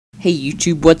Hey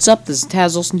YouTube, what's up? This is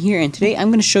Taz Olson here, and today I'm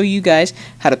going to show you guys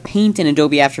how to paint in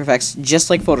Adobe After Effects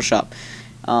just like Photoshop.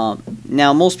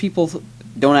 Now, most people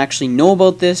don't actually know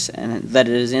about this and that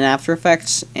it is in After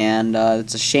Effects, and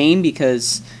it's a shame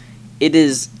because it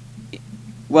is,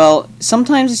 well,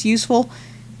 sometimes it's useful.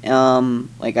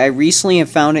 Like I recently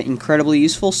have found it incredibly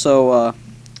useful, so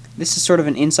this is sort of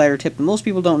an insider tip that most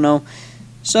people don't know,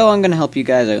 so I'm going to help you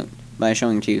guys out by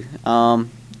showing it to you.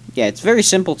 Yeah, it's very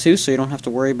simple too, so you don't have to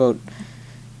worry about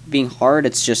being hard.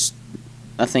 It's just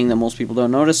a thing that most people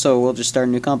don't notice, so we'll just start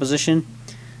a new composition.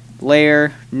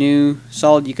 Layer, new,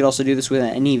 solid. You could also do this with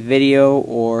any video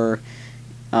or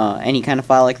any kind of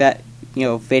file like that. You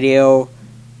know, video,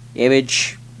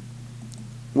 image,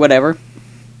 whatever.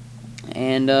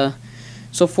 And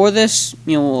so for this,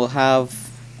 you know, we'll have,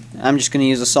 I'm just going to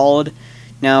use a solid.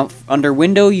 Now, under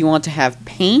Window, you want to have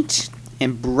Paint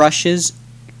and Brushes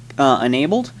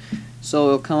enabled, so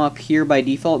it'll come up here by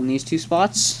default in these two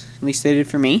spots. At least they did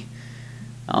for me.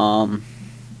 It'll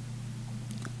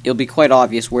be quite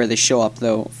obvious where they show up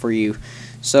though for you.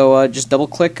 So just double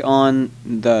click on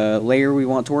the layer we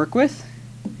want to work with,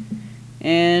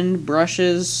 and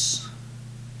brushes.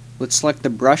 Let's select the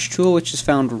brush tool, which is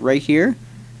found right here.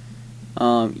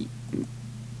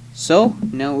 So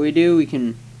now what we do, we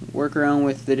can work around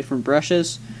with the different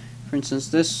brushes. For instance,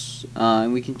 this,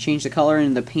 we can change the color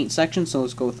in the paint section, so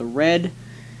let's go with the red.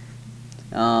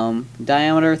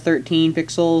 Diameter 13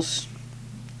 pixels.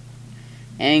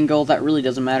 Angle, that really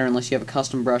doesn't matter unless you have a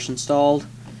custom brush installed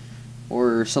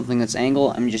or something that's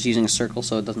angle. I'm just using a circle,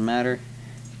 so it doesn't matter.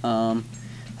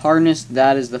 Hardness,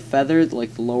 that is the feather.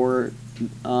 Like the lower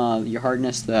your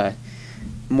hardness, the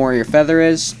more your feather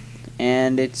is.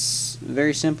 And it's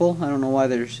very simple. I don't know why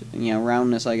there's, you know,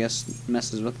 roundness, I guess,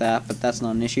 messes with that, but that's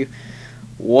not an issue.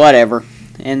 Whatever.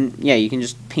 And yeah, you can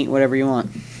just paint whatever you want.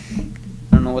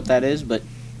 I don't know what that is, but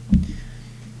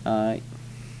yeah,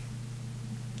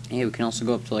 we can also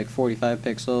go up to like 45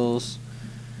 pixels.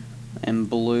 And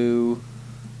blue,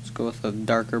 let's go with a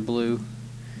darker blue.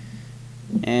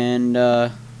 And I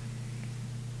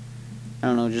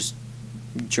don't know, just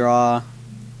draw,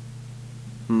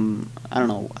 I don't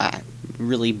know,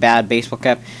 really bad baseball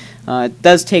cap. It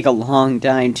does take a long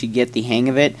time to get the hang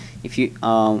of it. If you,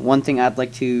 one thing I'd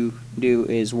like to do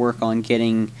is work on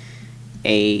getting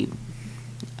a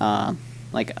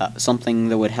something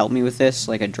that would help me with this,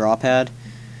 like a draw pad.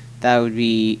 That would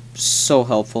be so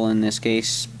helpful in this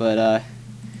case. But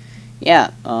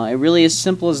yeah, it really is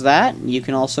simple as that. You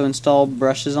can also install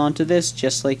brushes onto this,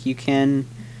 just like you can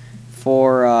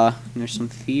for there's some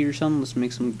feet or something. Let's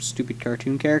make some stupid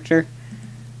cartoon character.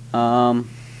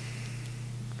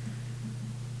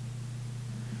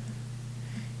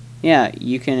 Yeah,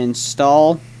 you can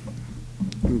install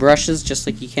brushes just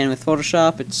like you can with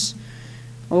Photoshop. It's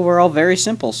overall very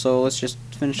simple, so let's just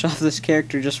finish off this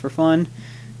character just for fun.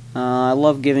 I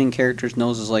love giving characters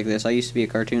noses like this. I used to be a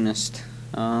cartoonist,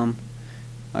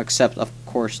 except of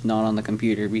course not on the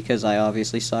computer because I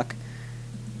obviously suck.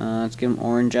 Let's give him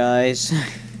orange eyes.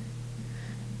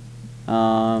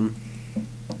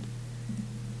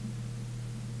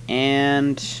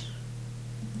 And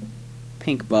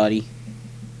pink body.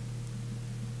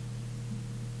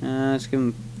 Let's give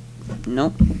him,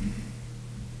 nope.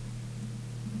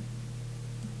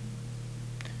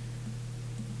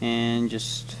 And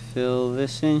just fill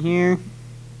this in here.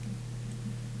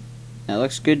 That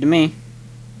looks good to me.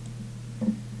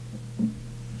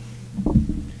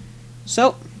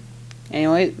 So,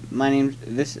 anyway,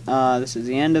 this is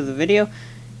the end of the video.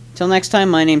 Till next time,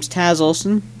 my name's Taz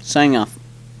Olson, signing off.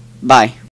 Bye.